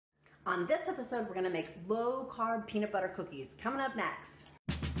On this episode, we're gonna make low-carb peanut butter cookies. Coming up next.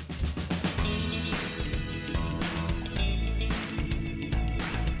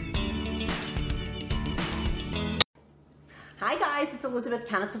 Hi guys, it's Elizabeth,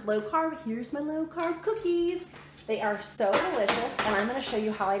 Countess of Low Carb. Here's my low-carb cookies. They are so delicious, and I'm gonna show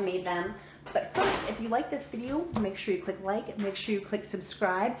you how I made them. But first, if you like this video, make sure you click like, make sure you click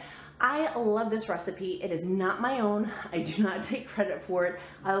subscribe. I love this recipe. It is not my own. I do not take credit for it.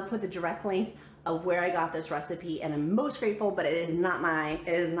 I will put the direct link of where I got this recipe, and I'm most grateful, but it is not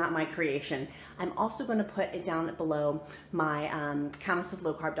my creation. I'm also going to put it down below my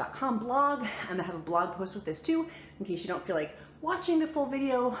countessoflowcarb.com blog, and I have a blog post with this too. In case you don't feel like watching the full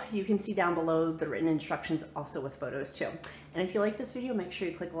video, you can see down below the written instructions, also with photos too. And if you like this video, make sure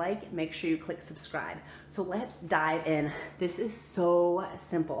you click like, make sure you click subscribe. So let's dive in. This is so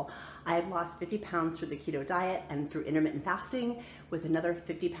simple. I have lost 50 pounds through the keto diet and through intermittent fasting, with another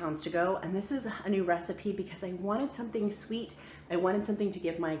 50 pounds to go. And this is a new recipe because I wanted something sweet. I wanted something to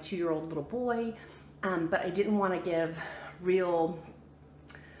give my 2-year-old little boy, but I didn't want to give real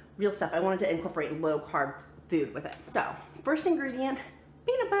stuff. I wanted to incorporate low carb food with it. So first ingredient,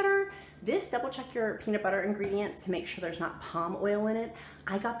 peanut butter. This, double check your peanut butter ingredients to make sure there's not palm oil in it.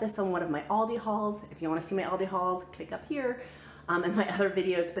 I got this on one of my Aldi hauls. If you want to see my Aldi hauls, click up here. And my other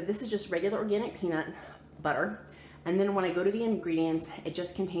videos, but this is just regular organic peanut butter. And then when I go to the ingredients, it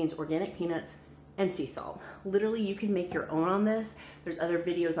just contains organic peanuts and sea salt. Literally, you can make your own on this. There's other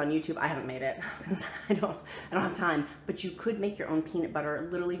videos on YouTube. I haven't made it because I don't have time, but you could make your own peanut butter,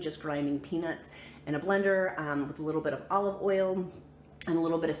 literally just grinding peanuts in a blender with a little bit of olive oil and a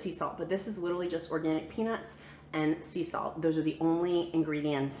little bit of sea salt. But this is literally just organic peanuts and sea salt. Those are the only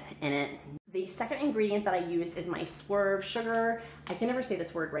ingredients in it. The second ingredient that I used is my swerve sugar. I can never say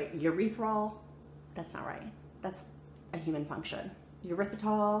this word right. Erythritol. That's not right. That's a human function.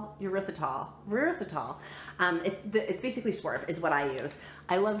 Erythritol. It's basically Swerve is what I use.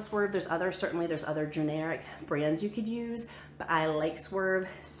 I love Swerve. There's other generic brands you could use, but I like Swerve.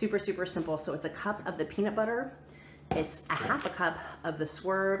 Super, super simple. So it's a cup of the peanut butter. It's a half a cup of the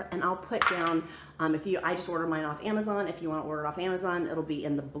Swerve, and I'll put down, I just ordered mine off Amazon. If you want to order it off Amazon, it'll be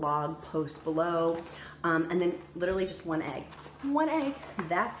in the blog post below. And then literally just one egg. One egg,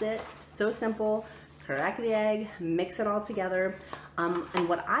 that's it. So simple. Crack the egg, mix it all together. And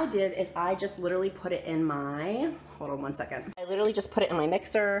what I did is I just literally put it in my, hold on one second. I literally just put it in my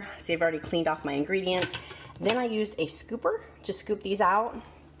mixer. See, I've already cleaned off my ingredients. Then I used a scooper to scoop these out.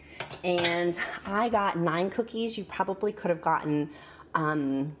 And I got 9 cookies. You probably could have gotten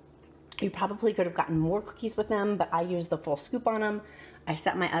more cookies with them, but I used the full scoop on them. I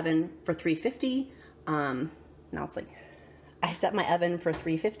set my oven for 350. I set my oven for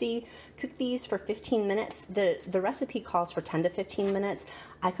 350. Cooked these for 15 minutes. The recipe calls for 10 to 15 minutes.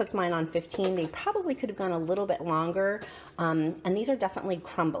 I cooked mine on 15. They probably could have gone a little bit longer. And these are definitely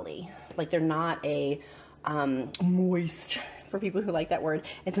crumbly. Like, they're not a moist. For people who like that word,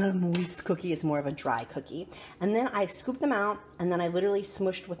 it's not a moist cookie, it's more of a dry cookie. And then I scooped them out, and then I literally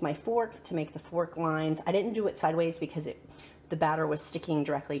smushed with my fork to make the fork lines. I didn't do it sideways because the batter was sticking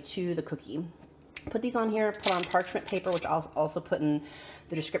directly to the cookie. Put these on here, put on parchment paper, which I'll also put in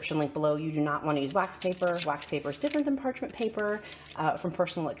the description link below. You do not want to use wax paper. Wax paper is different than parchment paper from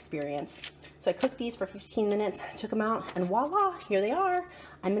personal experience. So I cooked these for 15 minutes, took them out, and voila, here they are.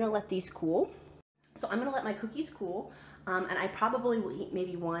 I'm gonna let these cool. So I'm gonna let my cookies cool. And I probably will eat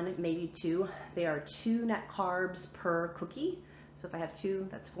maybe 1, maybe 2. They are 2 net carbs per cookie. So if I have 2,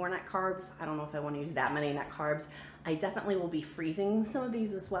 that's 4 net carbs. I don't know if I want to use that many net carbs. I definitely will be freezing some of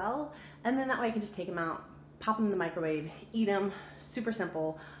these as well. And then that way I can just take them out, pop them in the microwave, eat them. Super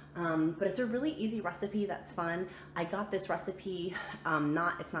simple. But it's a really easy recipe that's fun. I got this recipe,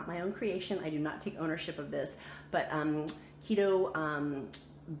 it's not my own creation. I do not take ownership of this, but Keto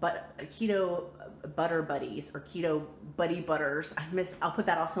Butter Buddies, or Keto Buddy Butters. I'll put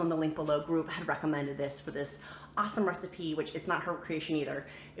that also in the link below. Group had recommended this for this awesome recipe, which it's not her creation either.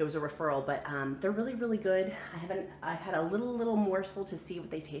 It was a referral, but they're really, really good. I had a little morsel to see what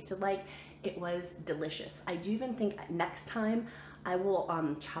they tasted like. It was delicious. I do even think next time I will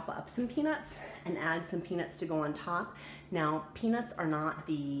chop up some peanuts and add some peanuts to go on top. Now, peanuts are not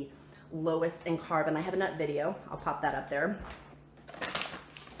the lowest in carb, and I have a nut video. I'll pop that up there.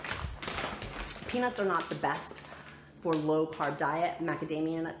 Peanuts are not the best for low carb diet.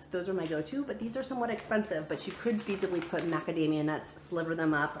 Macadamia nuts, those are my go-to, but these are somewhat expensive, but you could feasibly put macadamia nuts, sliver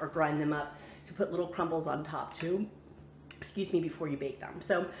them up or grind them up to put little crumbles on top too, excuse me, before you bake them.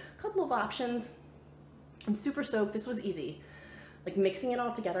 So a couple of options. I'm super stoked. This was easy. Like, mixing it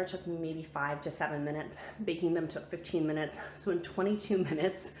all together took me maybe 5 to 7 minutes. Baking them took 15 minutes. So in 22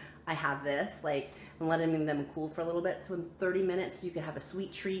 minutes, I have this, like, I'm letting them cool for a little bit. So in 30 minutes, you can have a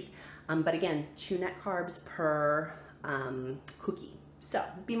sweet treat. But again, 2 net carbs per cookie. So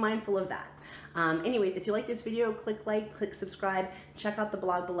be mindful of that. Anyways, if you like this video, click like, click subscribe, check out the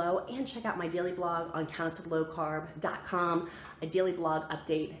blog below, and check out my daily blog on counterflowcarb.com, a daily blog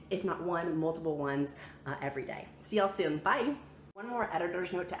update, if not one, multiple ones every day. See y'all soon. Bye. One more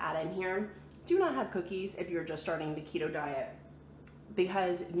editor's note to add in here. Do not have cookies if you're just starting the keto diet,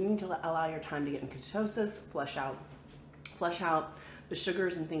 because you need to allow your time to get in ketosis, flush out the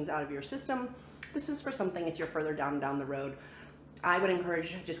sugars and things out of your system. This is for something if you're further down the road. I would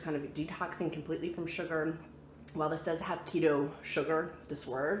encourage just kind of detoxing completely from sugar. While this does have keto sugar, the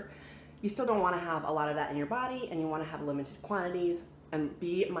swerve, you still don't want to have a lot of that in your body, and you want to have limited quantities, and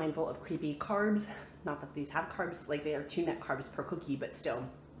be mindful of creepy carbs. Not that these have carbs, like they are 2 net carbs per cookie, but still,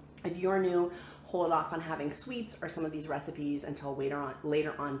 if you're new, hold off on having sweets or some of these recipes until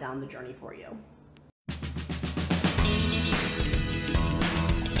later on down the journey for you.